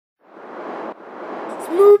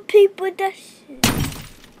people, that shit.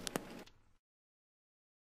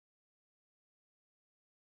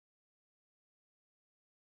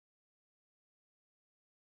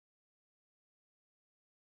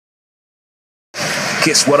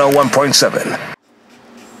 Kiss 101.7.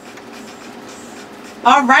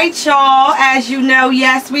 All right, y'all. As you know,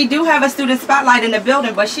 yes, we do have a student spotlight in the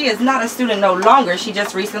building, but she is not a student no longer. She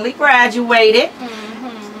just recently graduated.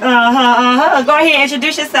 Go ahead and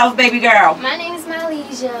introduce yourself, baby girl. My name is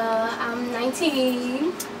Mylezia. I'm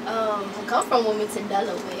 19. I come from Wilmington,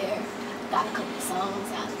 Delaware. Got a couple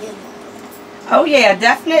songs out there. Oh yeah,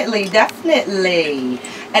 definitely, definitely.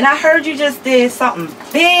 And I heard you just did something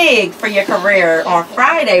big for your career on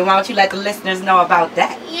Friday. Why don't you let the listeners know about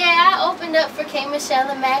that? Yeah, I opened up for K.Michelle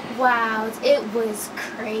and Mac Wilds. It was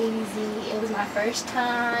crazy. It was my first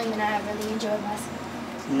time, and I really enjoyed myself.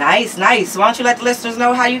 Nice, nice. Why don't you let the listeners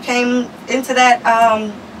know how you came into that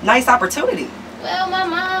nice opportunity? Well, my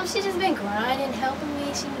mom, she's just been grinding, helping me.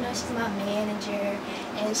 She, she's my manager,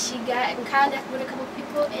 and she got in contact with a couple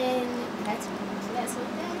people, and that's what that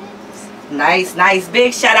is. Nice, nice.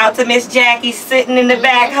 Big shout out to Miss Jackie sitting in the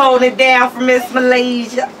back holding it down for Miss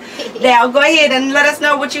Mylezia. Now go ahead and let us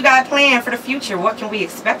know what you got planned for the future. What can we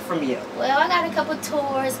expect from you? Well, I got a couple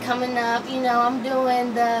tours coming up. I'm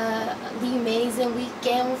doing the Amazing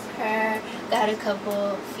Weekend with her. Got a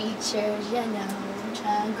couple features, trying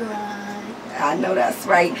to grind. I know that's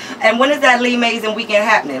right. And when is that Amazing Weekend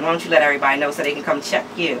happening? Why don't you let everybody know so they can come check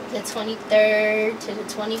you? The 23rd to the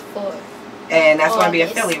 24th. And that's going to be in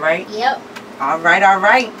Philly, right? Yep. All right, all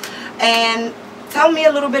right. And tell me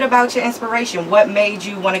a little bit about your inspiration. What made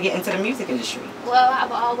you want to get into the music industry? Well,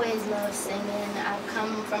 I've always loved singing. I've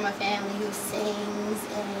come from a family who sings,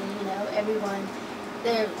 and everyone,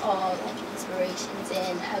 they're all like inspirations.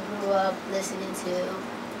 And I grew up listening to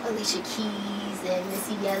Alicia Keys and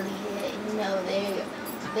Missy Elliott.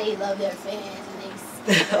 They love their fans.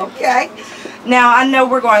 Okay. Now, I know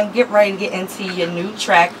we're going to get ready to get into your new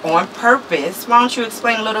track, On Purpose. Why don't you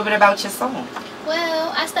explain a little bit about your song?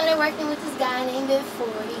 Well, I started working with this guy named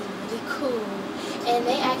Before. He's really cool. And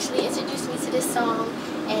they actually introduced me to this song.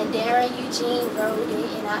 And Darren Eugene wrote it,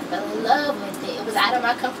 and I fell in love with it. It was out of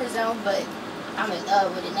my comfort zone, but I'm in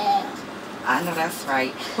love with it now. I know that's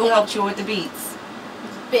right. Who helped you with the beats?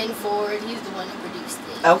 Ben Ford. He's the one that produced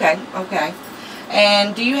it. Okay, okay.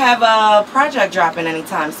 And do you have a project dropping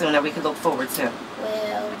anytime soon that we could look forward to?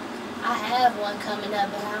 Well, I have one coming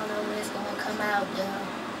up, but I don't know when it's going to come out,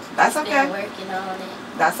 though. That's okay. Still working on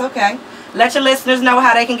it. That's okay. Let your listeners know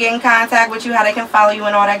how they can get in contact with you, how they can follow you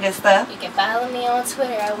and all that good stuff. You can follow me on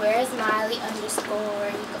Twitter at where'smiley_. You can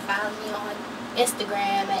follow me on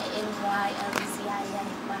Instagram at NYLZIA.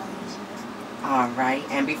 All right.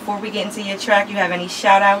 And before we get into your track, you have any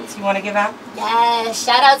shout-outs you want to give out? Yeah,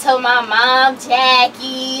 shout out to my mom,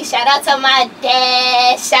 Jackie. Shout out to my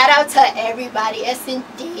dad. Shout out to everybody, S&D.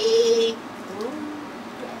 Ooh, yeah,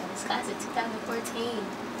 this class of 2014.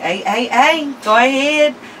 Hey. Go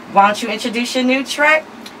ahead. Why don't you introduce your new track?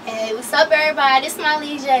 Hey, what's up, everybody? This is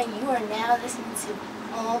Mylezia, and you are now listening to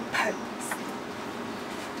On Purpose.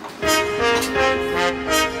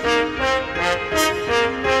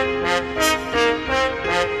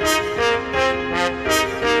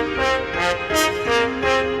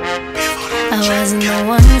 I wasn't the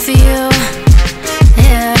one for you,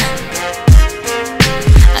 yeah.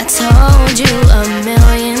 I told you a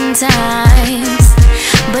million times,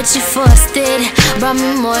 but you forced it, brought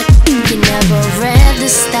me more. You never read the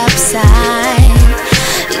stop sign.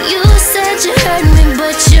 You said you heard me,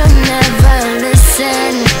 but you never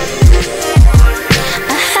listened.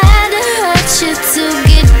 I had to hurt you to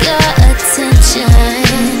get your attention,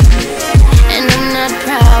 and I'm not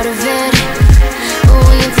proud of it.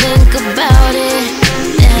 When you think about it,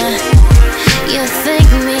 yeah, you thank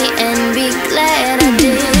me and be glad I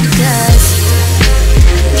did. 'Cause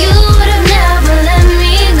you would have never let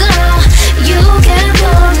me go. You kept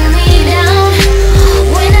holding me down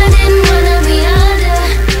when I didn't wanna be under.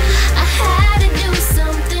 I had to do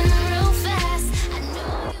something real fast. I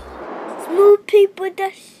knew you. Smooth people,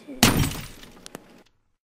 that shit.